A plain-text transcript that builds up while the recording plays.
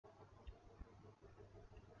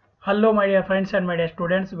Hello my dear friends and my dear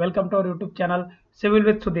students, welcome to our YouTube channel civil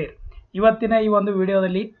with Sudhir. ಇವತ್ತಿನ ಈ ಒಂದು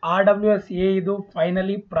ವಿಡಿಯೋದಲ್ಲಿ RWS A ಇದು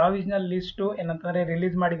finally provisional list ಏನಂತಂದರೆ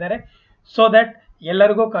release ಮಾಡಿದ್ದಾರೆ. ಸೊ ದ್ಯಾಟ್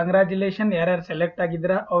ಎಲ್ಲರಿಗೂ ಕಂಗ್ರ್ಯಾಚುಲೇಷನ್. ಯಾರ್ಯಾರು ಸೆಲೆಕ್ಟ್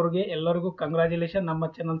ಆಗಿದ್ದೀರಾ ಅವ್ರಿಗೆ ಎಲ್ಲರಿಗೂ ಕಂಗ್ರ್ಯಾಚುಲೇಷನ್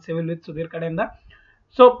ನಮ್ಮ ಚಾನಲ್ ಸಿವಿಲ್ ವಿತ್ ಸುಧೀರ್ ಕಡೆಯಿಂದ.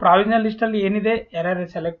 ಸೊ ಪ್ರಾವಿಷನಲ್ ಲಿಸ್ಟಲ್ಲಿ ಏನಿದೆ, ಯಾರ್ಯಾರು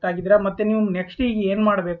ಸೆಲೆಕ್ಟ್ ಆಗಿದ್ದೀರಾ ಮತ್ತು ನೀವು ನೆಕ್ಸ್ಟ್ ಈಗ ಏನು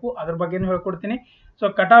ಮಾಡಬೇಕು ಅದ್ರ ಬಗ್ಗೆನೂ ಹೇಳ್ಕೊಡ್ತೀನಿ. ಸೊ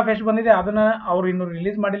ಕಟ್ ಆಫ್ ಎಷ್ಟು ಬಂದಿದೆ ಅದನ್ನು ಅವರು ಇನ್ನೂ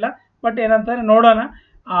ರಿಲೀಸ್ ಮಾಡಿಲ್ಲ, ಬಟ್ ಏನಂತಾರೆ ನೋಡೋಣ.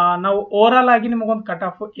 ನಾವು ಓವರ್ ಆಲ್ ಆಗಿ ನಿಮಗೊಂದು ಕಟ್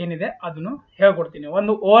ಆಫ್ ಏನಿದೆ ಅದನ್ನು ಹೇಳ್ಕೊಡ್ತೀನಿ.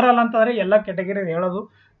 ಒಂದು ಓವರ್ ಆಲ್ ಅಂತಂದರೆ ಎಲ್ಲ ಕೆಟಗರಿ ಹೇಳೋದು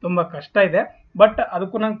ತುಂಬ ಕಷ್ಟ ಇದೆ, ಬಟ್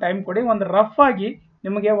ಅದಕ್ಕೂ ನಂಗೆ ಟೈಮ್ ಕೊಡಿ. ಒಂದು ರಫ್ ಆಗಿ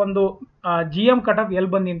ನಿಮಗೆ ಒಂದು GM ಕಟ್ ಆಫ್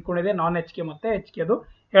ಎಲ್ಲಿ ಬಂದು ನಿಂತ್ಕೊಂಡಿದೆ ನಾನ್ HK ಮತ್ತು HK ಅದು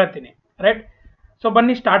ಹೇಳ್ತೀನಿ, ರೈಟ್? ಸೊ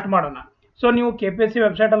ಬನ್ನಿ ಸ್ಟಾರ್ಟ್ ಮಾಡೋಣ. ಸೊ ನೀವು KPSC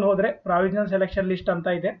ವೆಬ್ಸೈಟಲ್ಲಿ ಹೋದರೆ ಪ್ರಾವಿಷನಲ್ ಸೆಲೆಕ್ಷನ್ ಲಿಸ್ಟ್ ಅಂತ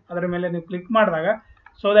ಇದೆ, ಅದರ ಮೇಲೆ ನೀವು ಕ್ಲಿಕ್ ಮಾಡಿದಾಗ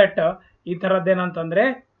ಸೊ ದ್ಯಾಟ್ ಈ ಥರದ್ದೇನಂತಂದರೆ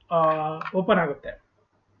ಓಪನ್ ಆಗುತ್ತೆ.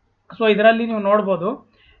 ಸೊ ಇದರಲ್ಲಿ ನೀವು ನೋಡ್ಬೋದು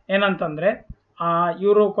ಏನಂತಂದರೆ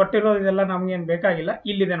ಇವರು ಕೊಟ್ಟಿರೋದು ಇದೆಲ್ಲ ನಮಗೇನು ಬೇಕಾಗಿಲ್ಲ,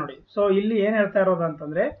 ಇಲ್ಲಿದೆ ನೋಡಿ. ಸೊ ಇಲ್ಲಿ ಏನು ಹೇಳ್ತಾ ಇರೋದು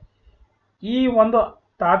ಅಂತಂದರೆ ಈ ಒಂದು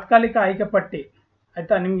ತಾತ್ಕಾಲಿಕ ಆಯ್ಕೆ ಪಟ್ಟಿ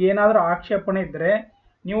ಆಯಿತಾ, ನಿಮ್ಗೆ ಏನಾದರೂ ಆಕ್ಷೇಪಣೆ ಇದ್ದರೆ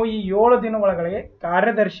ನೀವು ಈ 7 ದಿನ ಒಳಗಡೆ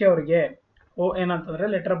ಕಾರ್ಯದರ್ಶಿ ಅವರಿಗೆ ಏನಂತಂದರೆ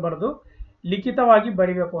ಲೆಟರ್ ಬರೆದು ಲಿಖಿತವಾಗಿ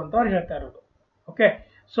ಬರಿಬೇಕು ಅಂತ ಅವ್ರು ಹೇಳ್ತಾ ಇರೋದು. ಓಕೆ,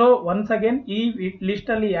 ಸೊ ಒನ್ಸ್ ಅಗೇನ್ ಈ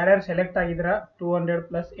ಲಿಸ್ಟಲ್ಲಿ ಯಾರ್ಯಾರು ಸೆಲೆಕ್ಟ್ ಆಗಿದ್ದೀರಾ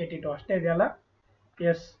 200+82 ಅಷ್ಟೇ ಇದೆಯಲ್ಲ?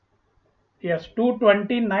 ಎಸ್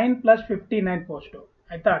 229 + 59 ಪೋಸ್ಟು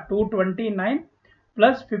ಆಯಿತಾ. 229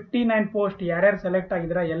 + 59 ಯಾರ್ಯಾರು ಸೆಲೆಕ್ಟ್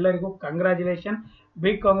ಆಗಿದ್ದೀರಾ ಎಲ್ಲರಿಗೂ ಕಂಗ್ರ್ಯಾಚುಲೇಷನ್,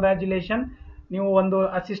 ಬಿಗ್ ಕಂಗ್ರ್ಯಾಚುಲೇಷನ್. ನೀವು ಒಂದು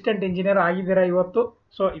ಅಸಿಸ್ಟೆಂಟ್ ಇಂಜಿನಿಯರ್ ಆಗಿದ್ದೀರಾ ಇವತ್ತು.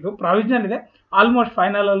 ಸೊ ಇದು ಪ್ರಾವಿಷನಲ್ ಇದೆ, ಆಲ್ಮೋಸ್ಟ್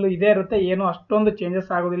ಫೈನಲಲ್ಲೂ ಇದೇ ಇರುತ್ತೆ, ಏನೂ ಅಷ್ಟೊಂದು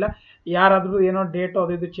ಚೇಂಜಸ್ ಆಗೋದಿಲ್ಲ. ಯಾರಾದರೂ ಏನೋ ಡೇಟು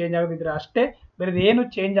ಅದು ಇದು ಚೇಂಜ್ ಆಗೋದಿದ್ರೆ ಅಷ್ಟೇ, ಬೇರೆ ಏನು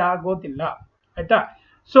ಚೇಂಜ್ ಆಗೋದಿಲ್ಲ ಆಯಿತಾ.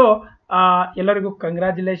 ಸೊ ಎಲ್ಲರಿಗೂ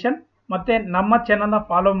ಕಂಗ್ರ್ಯಾಚುಲೇಷನ್. ಮತ್ತು ನಮ್ಮ ಚಾನಲ್ನ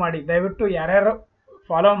ಫಾಲೋ ಮಾಡಿ ದಯವಿಟ್ಟು. ಯಾರ್ಯಾರು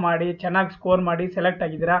ಫಾಲೋ ಮಾಡಿ ಚೆನ್ನಾಗಿ ಸ್ಕೋರ್ ಮಾಡಿ ಸೆಲೆಕ್ಟ್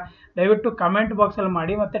ಆಗಿದ್ದೀರಾ ದಯವಿಟ್ಟು ಕಮೆಂಟ್ ಬಾಕ್ಸಲ್ಲಿ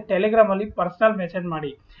ಮಾಡಿ, ಮತ್ತು ಟೆಲಿಗ್ರಾಮಲ್ಲಿ ಪರ್ಸ್ನಲ್ ಮೆಸೇಜ್ ಮಾಡಿ.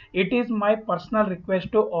 It is my personal request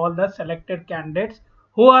to all the selected candidates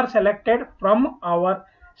who are selected from our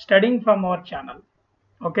studying from our channel.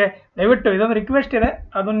 Okay, ದಯವಿಟ್ಟು ಇದೊಂದು ರಿಕ್ವೆಸ್ಟ್ ಇದೆ,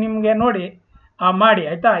 ಅದು ನಿಮಗೆ ನೋಡಿ ಮಾಡಿ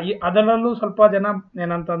ಆಯಿತಾ. ಅದರಲ್ಲೂ ಸ್ವಲ್ಪ ಜನ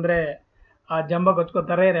ಏನಂತಂದರೆ ಜಂಬ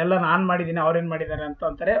ಕೊಚ್ಕೋತಾರೆ, ಎಲ್ಲ ನಾನು ಮಾಡಿದ್ದೀನಿ ಅವ್ರೇನು ಮಾಡಿದ್ದಾರೆ ಅಂತ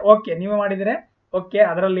ಅಂತಾರೆ. ಓಕೆ, ನೀವು ಮಾಡಿದರೆ ಓಕೆ,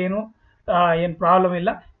 ಅದರಲ್ಲಿ ಏನು ಪ್ರಾಬ್ಲಮ್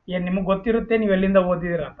ಇಲ್ಲ. ಏನು ನಿಮಗೆ ಗೊತ್ತಿರುತ್ತೆ ನೀವು ಎಲ್ಲಿಂದ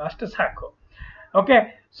ಓದಿದ್ದೀರ ಅಂತ, ಅಷ್ಟು ಸಾಕು. ಓಕೆ,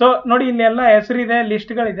 ಸೊ ನೋಡಿ ಇಲ್ಲಿ ಎಲ್ಲ ಹೆಸರಿದೆ,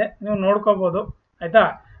 ಲಿಸ್ಟ್ಗಳಿದೆ, ನೀವು ನೋಡ್ಕೋಬೋದು ಆಯಿತಾ.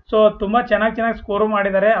 ಸೊ ತುಂಬ ಚೆನ್ನಾಗಿ ಸ್ಕೋರು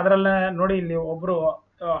ಮಾಡಿದ್ದಾರೆ. ಅದರಲ್ಲ ನೋಡಿ ಇಲ್ಲಿ ಒಬ್ಬರು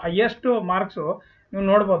ಹೈಯೆಸ್ಟ್ ಮಾರ್ಕ್ಸು ನೀವು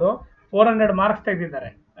ನೋಡ್ಬೋದು, 400 ಮಾರ್ಕ್ಸ್ ತೆಗೆದಿದ್ದಾರೆ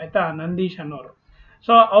ಆಯಿತಾ, ನಂದೀಶ್ ಅನ್ನೋರು.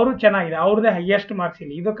 ಸೊ ಅವರು ಚೆನ್ನಾಗಿದೆ, ಅವ್ರದ್ದೇ ಹೈಯೆಸ್ಟ್ ಮಾರ್ಕ್ಸ್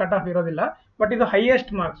ಇಲ್ಲಿ. ಇದು ಕಟ್ ಆಫ್ ಇರೋದಿಲ್ಲ, ಬಟ್ ಇದು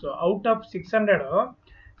ಹೈಯೆಸ್ಟ್ ಮಾರ್ಕ್ಸು. ಔಟ್ ಆಫ್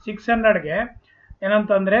 600ಗೆ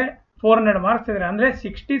ಏನಂತಂದರೆ 400 ಮಾರ್ಕ್ಸ್ ಇದ್ದಾರೆ, ಅಂದರೆ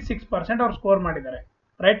 66% ಅವ್ರು ಸ್ಕೋರ್ ಮಾಡಿದ್ದಾರೆ,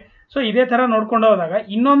 ರೈಟ್? ಸೊ ಇದೇ ಥರ ನೋಡ್ಕೊಂಡು ಹೋದಾಗ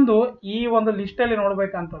ಇನ್ನೊಂದು ಈ ಒಂದು ಲಿಸ್ಟಲ್ಲಿ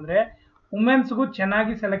ನೋಡ್ಬೇಕಂತಂದರೆ ವುಮೆನ್ಸ್ಗೂ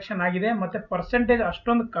ಚೆನ್ನಾಗಿ ಸೆಲೆಕ್ಷನ್ ಆಗಿದೆ, ಮತ್ತು ಪರ್ಸೆಂಟೇಜ್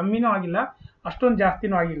ಅಷ್ಟೊಂದು ಕಮ್ಮಿನೂ ಆಗಿಲ್ಲ, ಅಷ್ಟೊಂದು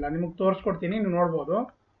ಜಾಸ್ತಿನೂ ಆಗಿಲ್ಲ. ನಿಮಗೆ ತೋರಿಸ್ಕೊಡ್ತೀನಿ, ನೀವು ನೋಡ್ಬೋದು.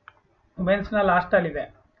 ವುಮೆನ್ಸ್ನ ಲಾಸ್ಟಲ್ಲಿದೆ,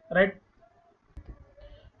 ರೈಟ್?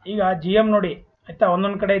 ಈಗ GM ನೋಡಿ ಆಯಿತಾ,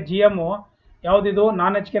 ಒಂದೊಂದು ಕಡೆ GM ಯಾವುದಿದು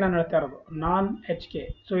ನಾನ್ HK ನಾನು ಹೇಳ್ತಾ ಇರೋದು, ನಾನ್ HK.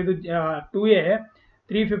 ಸೊ ಇದು 2A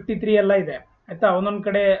 353 ಎಲ್ಲ ಇದೆ ಆಯಿತಾ. ಒಂದೊಂದು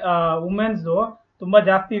ಕಡೆ ವುಮೆನ್ಸ್ದು ತುಂಬ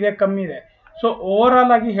ಜಾಸ್ತಿ ಇದೆ, ಕಮ್ಮಿ ಇದೆ. ಸೊ ಓವರ್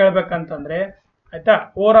ಆಲ್ ಆಗಿ ಹೇಳ್ಬೇಕಂತಂದರೆ ಆಯಿತಾ,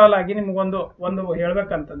 ಓವರ್ ಆಲ್ ಆಗಿ ನಿಮಗೊಂದು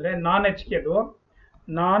ಹೇಳ್ಬೇಕಂತಂದರೆ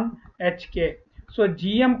ನಾನ್ HK. So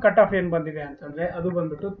GM cut off ಏನು ಬಂದಿದೆ ಅಂತಂದರೆ ಅದು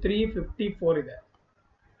ಬಂದ್ಬಿಟ್ಟು 354 ಇದೆ,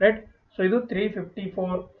 ರೈಟ್? ಸೊ ಇದು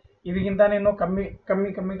 354, ಇದಕ್ಕಿಂತನೇನೋ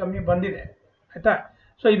ಕಮ್ಮಿ ಬಂದಿದೆ ಆಯಿತಾ.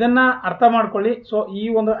 ಸೊ ಇದನ್ನು ಅರ್ಥ ಮಾಡ್ಕೊಳ್ಳಿ. ಸೊ ಈ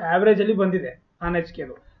ಒಂದು ಆ್ಯಾವ್ರೇಜಲ್ಲಿ ಬಂದಿದೆ ನಾನ್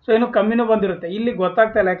HKದು. ಸೊ ಏನು ಕಮ್ಮಿನೂ ಬಂದಿರುತ್ತೆ, ಇಲ್ಲಿ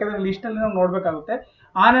ಗೊತ್ತಾಗ್ತಾ ಇಲ್ಲ, ಯಾಕಂದರೆ ಲಿಸ್ಟಲ್ಲಿ ನಾವು ನೋಡಬೇಕಾಗುತ್ತೆ.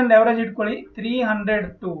 ಆನ್ ಆ್ಯಂಡ್ ಆ್ಯಾವ್ರೇಜ್ ಇಟ್ಕೊಳ್ಳಿ 300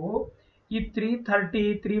 ಟು ಈ 330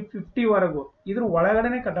 350ವರೆಗೂ ಇದ್ರ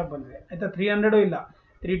ಒಳಗಡೆನೆ ಕಟ್ ಆಫ್ ಬಂದಿದೆ ಆಯಿತಾ. 300 ಇಲ್ಲ,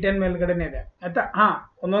 310 ಮೇಲ್ಗಡೆನೇ ಇದೆ ಆಯಿತಾ.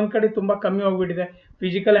 ಒಂದೊಂದು ಕಡೆ ತುಂಬ ಕಮ್ಮಿ ಹೋಗ್ಬಿಟ್ಟಿದೆ.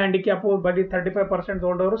 ಫಿಸಿಕಲ್ ಹ್ಯಾಂಡಿಕ್ಯಾಪು ಬರೀ 35%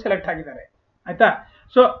 ತೊಗೊಂಡವರು ಸೆಲೆಕ್ಟ್ ಆಗಿದ್ದಾರೆ ಆಯಿತಾ.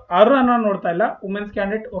 ಸೊ ಅವ್ರನ್ನ ನೋಡ್ತಾ ಇಲ್ಲ, ವುಮೆನ್ಸ್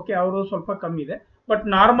ಕ್ಯಾಂಡಿಡೇಟ್ ಓಕೆ ಅವರು ಸ್ವಲ್ಪ ಕಮ್ಮಿ ಇದೆ, ಬಟ್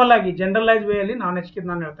ನಾರ್ಮಲ್ ಆಗಿ ಜನರಲೈಸ್ ವೇಯಲ್ಲಿ ನಾನ್ HK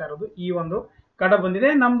ನಾನು ಹೇಳ್ತಾ ಇರೋದು ಈ ಒಂದು ಕಟ್ ಆಫ್ ಬಂದಿದೆ.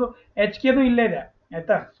 ನಮ್ಮದು HKದು ಇಲ್ಲೇ ಇದೆ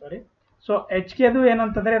ಆಯಿತಾ, ಸಾರಿ. ಸೊ HKದು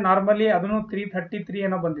ಏನಂತಂದರೆ ನಾರ್ಮಲಿ ಅದನ್ನು 333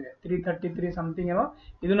 ಏನೋ ಬಂದಿದೆ, 333 ಸಮಥಿಂಗ್ ಏನೋ.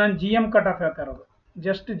 ಇದು ನಾನು GM ಕಟ್ ಆಫ್ ಹೇಳ್ತಾ ಇರೋದು,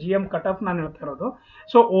 ಜಸ್ಟ್ GM ಕಟ್ ಆಫ್ ನಾನು ಹೇಳ್ತಾ ಇರೋದು.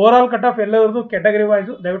 So over all cut off ಎಲ್ಲರದು ಕೆಟಗರಿ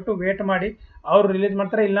ವೈಸು ದಯವಿಟ್ಟು ವೇಟ್ ಮಾಡಿ, ಅವ್ರು ರಿಲೀಸ್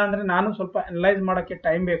ಮಾಡ್ತಾರೆ. ಇಲ್ಲಾಂದರೆ ನಾನು ಸ್ವಲ್ಪ ಅನಲೈಸ್ ಮಾಡೋಕ್ಕೆ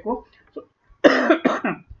ಟೈಮ್ ಬೇಕು. ಸೊ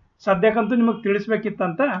ಸದ್ಯಕ್ಕಂತೂ ನಿಮಗೆ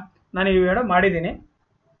ತಿಳಿಸ್ಬೇಕಿತ್ತಂತ ನಾನು ಈ ವಿಡಿಯೋ ಮಾಡಿದ್ದೀನಿ.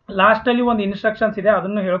 ಲಾಸ್ಟಲ್ಲಿ ಒಂದು ಇನ್ಸ್ಟ್ರಕ್ಷನ್ಸ್ ಇದೆ,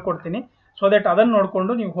 ಅದನ್ನು ಹೇಳ್ಕೊಡ್ತೀನಿ. ಸೊ ದಟ್ ಅದನ್ನು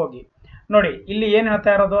ನೋಡಿಕೊಂಡು ನೀವು ಹೋಗಿ ನೋಡಿ. ಇಲ್ಲಿ ಏನು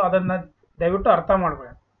ಹೇಳ್ತಾ ಇರೋದು ಅದನ್ನು ದಯವಿಟ್ಟು ಅರ್ಥ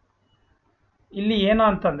ಮಾಡ್ಕೊಳ್ಳಿ. ಇಲ್ಲಿ ಏನು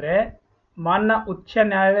ಅಂತಂದರೆ ಮಾನ್ಯ ಉಚ್ಚ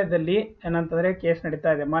ನ್ಯಾಯಾಲಯದಲ್ಲಿ ಏನಂತಂದರೆ ಕೇಸ್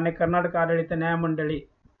ನಡೀತಾ ಇದೆ. ಮಾನ್ಯ ಕರ್ನಾಟಕ ಆಡಳಿತ ನ್ಯಾಯಮಂಡಳಿ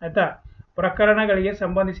ಆಯಿತಾ, ಪ್ರಕರಣಗಳಿಗೆ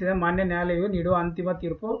ಸಂಬಂಧಿಸಿದ ಮಾನ್ಯ ನ್ಯಾಯಾಲಯವು ನೀಡುವ ಅಂತಿಮ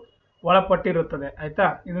ತೀರ್ಪು ಒಳಪಟ್ಟಿರುತ್ತದೆ ಆಯಿತಾ.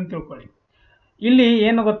 ಇದನ್ನು ತಿಳ್ಕೊಳ್ಳಿ. ಇಲ್ಲಿ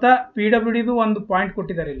ಏನು ಗೊತ್ತಾ, PWDದು ಒಂದು ಪಾಯಿಂಟ್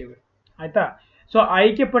ಕೊಟ್ಟಿದ್ದಾರೆ ಇಲ್ಲಿ, ಆಯ್ತಾ. ಸೊ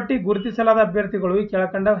ಆಯ್ಕೆ ಪಟ್ಟಿ ಗುರುತಿಸಲಾದ ಅಭ್ಯರ್ಥಿಗಳು ಈ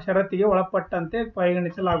ಕೆಳಕಂಡ ಷರತ್ತಿಗೆ ಒಳಪಟ್ಟಂತೆ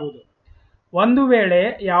ಪರಿಗಣಿಸಲಾಗುವುದು. ಒಂದು ವೇಳೆ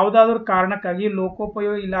ಯಾವುದಾದರೂ ಕಾರಣಕ್ಕಾಗಿ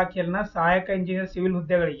ಲೋಕೋಪಯೋಗಿ ಇಲಾಖೆಯಲ್ಲಿನ ಸಹಾಯಕ ಇಂಜಿನಿಯರ್ ಸಿವಿಲ್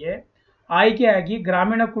ಹುದ್ದೆಗಳಿಗೆ ಆಯ್ಕೆಯಾಗಿ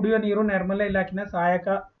ಗ್ರಾಮೀಣ ಕುಡಿಯುವ ನೀರು ನೈರ್ಮಲ್ಯ ಇಲಾಖೆಯ ಸಹಾಯಕ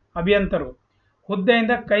ಅಭಿಯಂತರು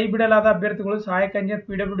ಹುದ್ದೆಯಿಂದ ಕೈ ಬಿಡಲಾದ ಅಭ್ಯರ್ಥಿಗಳು ಸಹಾಯಕ ಇಂಜಿನಿಯರ್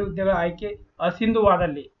PWD ಹುದ್ದೆಗಳ ಆಯ್ಕೆ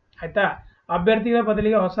ಅಸಿಂಧುವಾದಲ್ಲಿ, ಆಯ್ತಾ, ಅಭ್ಯರ್ಥಿಗಳ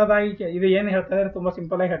ಬದಲಿಗೆ ಹೊಸದಾಗಿ ಇದು ಏನು ಹೇಳ್ತಾ ಇದ್ದಾರೆ ತುಂಬಾ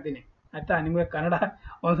ಸಿಂಪಲ್ ಆಗಿ ಹೇಳ್ತೀನಿ, ಆಯ್ತಾ. ನಿಮಗೆ ಕನ್ನಡ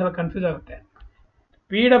ಒಂದ್ಸಲ ಕನ್ಫ್ಯೂಸ್ ಆಗುತ್ತೆ.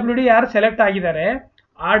 PWD ಯಾರು ಸೆಲೆಕ್ಟ್ ಆಗಿದ್ದಾರೆ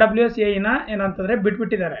RWSAನ ಏನಂತಂದ್ರೆ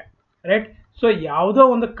ಬಿಟ್ಬಿಟ್ಟಿದ್ದಾರೆ, ರೈಟ್. ಸೊ ಯಾವುದೋ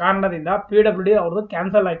ಒಂದು ಕಾರಣದಿಂದ PWD ಅವ್ರದ್ದು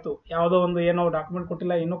ಕ್ಯಾನ್ಸಲ್ ಆಯ್ತು, ಯಾವುದೋ ಒಂದು ಏನೋ ಡಾಕ್ಯುಮೆಂಟ್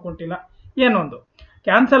ಕೊಟ್ಟಿಲ್ಲ, ಏನೋ ಕೊಟ್ಟಿಲ್ಲ, ಏನೋ ಒಂದು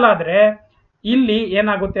ಕ್ಯಾನ್ಸಲ್ ಆದ್ರೆ ಇಲ್ಲಿ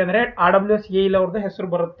ಏನಾಗುತ್ತೆ ಅಂದ್ರೆ RWSA ಇಲ್ಲಿ ಅವ್ರದ್ದು ಹೆಸರು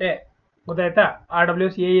ಬರುತ್ತೆ, ಗೊತ್ತಾಯ್ತಾ.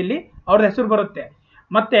 RWSA ಇಲ್ಲಿ ಅವ್ರದ್ದು ಹೆಸರು ಬರುತ್ತೆ.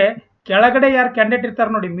 ಮತ್ತೆ ಕೆಳಗಡೆ ಯಾರು ಕ್ಯಾಂಡಿಡೇಟ್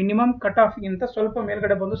ಇರ್ತಾರೆ ನೋಡಿ, ಮಿನಿಮಮ್ ಕಟ್ ಆಫ್ ಗಿಂತ ಸ್ವಲ್ಪ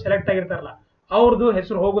ಮೇಲ್ಗಡೆ ಬಂದು ಸೆಲೆಕ್ಟ್ ಆಗಿರ್ತಾರಲ್ಲ, ಅವ್ರದ್ದು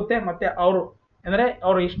ಹೆಸರು ಹೋಗುತ್ತೆ. ಮತ್ತೆ ಅವರು ಅಂದ್ರೆ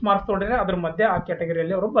ಅವ್ರು ಇಷ್ಟು ಮಾರ್ಕ್ಸ್ ತೊಗೊಂಡ್ರೆ ಅದ್ರ ಮಧ್ಯೆ ಆ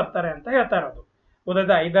ಕ್ಯಾಟಗರಿಯಲ್ಲಿ ಅವರು ಬರ್ತಾರೆ ಅಂತ ಹೇಳ್ತಾ ಇರೋದು,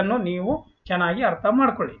 ಗೊತ್ತಾಯ್ತಾ. ಇದನ್ನು ನೀವು ಚೆನ್ನಾಗಿ ಅರ್ಥ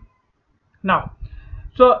ಮಾಡ್ಕೊಳ್ಳಿ. ನಾವು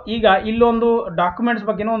ಸೊ ಈಗ ಇಲ್ಲೊಂದು ಡಾಕ್ಯುಮೆಂಟ್ಸ್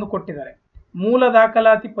ಬಗ್ಗೆನೂ ಒಂದು ಕೊಟ್ಟಿದ್ದಾರೆ. ಮೂಲ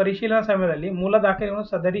ದಾಖಲಾತಿ ಪರಿಶೀಲನಾ ಸಮಯದಲ್ಲಿ ಮೂಲ ದಾಖಲೆಗಳನ್ನು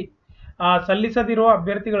ಸಲ್ಲಿಸದಿರುವ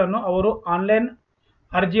ಅಭ್ಯರ್ಥಿಗಳನ್ನು ಅವರು ಆನ್ಲೈನ್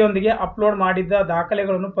ಅರ್ಜಿಯೊಂದಿಗೆ ಅಪ್ಲೋಡ್ ಮಾಡಿದ್ದ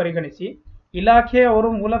ದಾಖಲೆಗಳನ್ನು ಪರಿಗಣಿಸಿ ಇಲಾಖೆಯವರು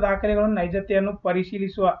ಮೂಲ ದಾಖಲೆಗಳನ್ನು ನೈಜತೆಯನ್ನು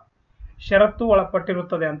ಪರಿಶೀಲಿಸುವ ಷರತ್ತು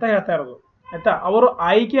ಒಳಪಟ್ಟಿರುತ್ತದೆ ಅಂತ ಹೇಳ್ತಾ ಇರೋದು, ಆಯ್ತಾ. ಅವರು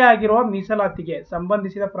ಆಯ್ಕೆ ಆಗಿರುವ ಮೀಸಲಾತಿಗೆ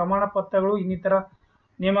ಸಂಬಂಧಿಸಿದ ಪ್ರಮಾಣ ಪತ್ರಗಳು ಇನ್ನಿತರ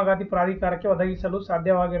ನೇಮಕಾತಿ ಪ್ರಾಧಿಕಾರಕ್ಕೆ ಒದಗಿಸಲು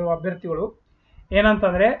ಸಾಧ್ಯವಾಗಿರುವ ಅಭ್ಯರ್ಥಿಗಳು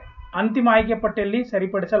ಏನಂತಂದ್ರೆ ಅಂತಿಮ ಆಯ್ಕೆ ಪಟ್ಟಿಯಲ್ಲಿ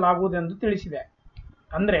ಸರಿಪಡಿಸಲಾಗುವುದೆಂದು ತಿಳಿಸಿದೆ.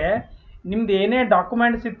 ಅಂದ್ರೆ ನಿಮ್ದು ಏನೇ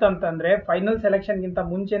ಡಾಕ್ಯುಮೆಂಟ್ಸ್ ಇತ್ತಂತಂದ್ರೆ ಫೈನಲ್ ಸೆಲೆಕ್ಷನ್ಗಿಂತ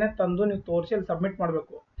ಮುಂಚೆನೆ ತಂದು ನೀವು ತೋರಿಸಿ ಅಲ್ಲಿ ಸಬ್ಮಿಟ್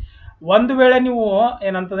ಮಾಡಬೇಕು. ಒಂದು ವೇಳೆ ನೀವು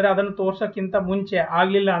ಏನಂತಂದ್ರೆ ಅದನ್ನು ತೋರ್ಸೋಕ್ಕಿಂತ ಮುಂಚೆ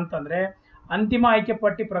ಆಗ್ಲಿಲ್ಲ ಅಂತಂದ್ರೆ ಅಂತಿಮ ಆಯ್ಕೆ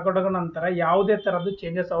ಪಟ್ಟಿ ಪ್ರಕಟದ ನಂತರ ಯಾವುದೇ ತರದ್ದು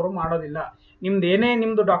ಚೇಂಜಸ್ ಅವರು ಮಾಡೋದಿಲ್ಲ. ನಿಮ್ದು ಏನೇ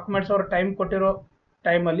ನಿಮ್ದು ಡಾಕ್ಯುಮೆಂಟ್ಸ್ ಅವರು ಟೈಮ್ ಕೊಟ್ಟಿರೋ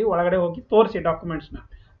ಟೈಮಲ್ಲಿ ಒಳಗಡೆ ಹೋಗಿ ತೋರಿಸಿ, ಡಾಕ್ಯುಮೆಂಟ್ಸ್ನ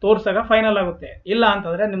ತೋರ್ಸಾಗ ಫೈನಲ್ ಆಗುತ್ತೆ, ಇಲ್ಲ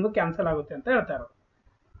ಅಂತಂದ್ರೆ ನಿಮ್ದು ಕ್ಯಾನ್ಸಲ್ ಆಗುತ್ತೆ ಅಂತ ಹೇಳ್ತಾ ಇರೋದು,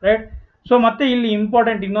 ರೈಟ್. ಸೊ ಮತ್ತೆ ಇಲ್ಲಿ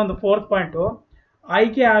ಇಂಪಾರ್ಟೆಂಟ್ ಇನ್ನೊಂದು 4th ಪಾಯಿಂಟು,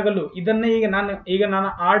 ಆಯ್ಕೆ ಆಗಲು ಇದನ್ನೇ ಈಗ ನಾನು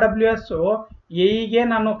RWS AEಗೆ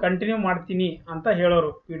ನಾನು ಕಂಟಿನ್ಯೂ ಮಾಡ್ತೀನಿ ಅಂತ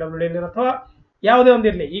ಹೇಳೋರು PWD ಅಥವಾ ಯಾವುದೇ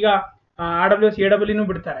ಒಂದಿರಲಿ, ಈಗ RWS AWನೂ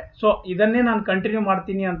ಬಿಡ್ತಾರೆ. ಸೊ ಇದನ್ನೇ ನಾನು ಕಂಟಿನ್ಯೂ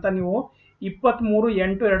ಮಾಡ್ತೀನಿ ಅಂತ ನೀವು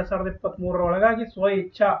 23/8/2023 ಒಳಗಾಗಿ ಸ್ವ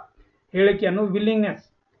ಇಚ್ಛಾ ಹೇಳಿಕೆಯನ್ನು ವಿಲ್ಲಿಂಗ್ನೆಸ್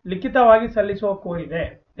ಲಿಖಿತವಾಗಿ ಸಲ್ಲಿಸುವ ಕೋರಿದೆ.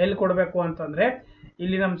 ಎಲ್ಲಿ ಕೊಡಬೇಕು ಅಂತಂದ್ರೆ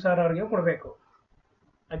ಇಲ್ಲಿ ನಮ್ಮ ಸರ್ ಅವ್ರಿಗೆ ಕೊಡಬೇಕು,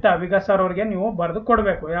 ಆಯ್ತಾ. ವಿಕಾಸ್ ಸರ್ ಅವ್ರಿಗೆ ನೀವು ಬರೆದು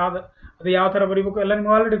ಕೊಡಬೇಕು. ಅದು ಯಾವ ಥರ ಬರೀಬೇಕು ಎಲ್ಲ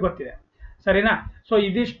ನಿಮ್ಗೆ ಆಲ್ರೆಡಿ ಗೊತ್ತಿದೆ, ಸರಿನಾ. ಸೊ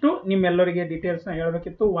ಇದಿಷ್ಟು ನಿಮ್ಮೆಲ್ಲರಿಗೆ ಡೀಟೇಲ್ಸ್ನ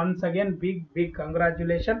ಹೇಳಬೇಕಿತ್ತು. Once again big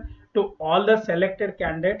congratulation to all the selected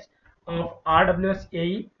candidates of RWS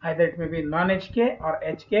AE, either it may be non-HK or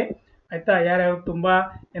HK, ಆಯ್ತಾ. ಯಾರ್ಯಾರು ತುಂಬಾ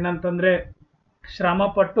ಏನಂತಂದ್ರೆ ಶ್ರಮ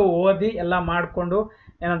ಪಟ್ಟು ಓದಿ ಎಲ್ಲ ಮಾಡಿಕೊಂಡು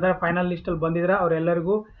ಏನಂತಾರೆ ಫೈನಲ್ ಲಿಸ್ಟಲ್ಲಿ ಬಂದಿದ್ರೆ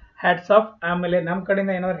ಅವರೆಲ್ಲರಿಗೂ ಹ್ಯಾಟ್ಸ್ ಆಫ್. ಆಮೇಲೆ ನಮ್ಮ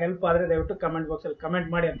ಕಡೆಯಿಂದ ಏನಾದ್ರು ಹೆಲ್ಪ್ ಆದರೆ ದಯವಿಟ್ಟು ಕಮೆಂಟ್ ಬಾಕ್ಸಲ್ಲಿ ಕಮೆಂಟ್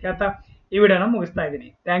ಮಾಡಿ ಅಂತ ಹೇಳ್ತಾ ಈ ವಿಡಿಯೋನ ಮುಗಿಸ್ತಾ ಇದ್ದೀನಿ.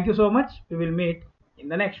 Thank you so much. We will meet in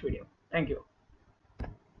the next video. Thank you.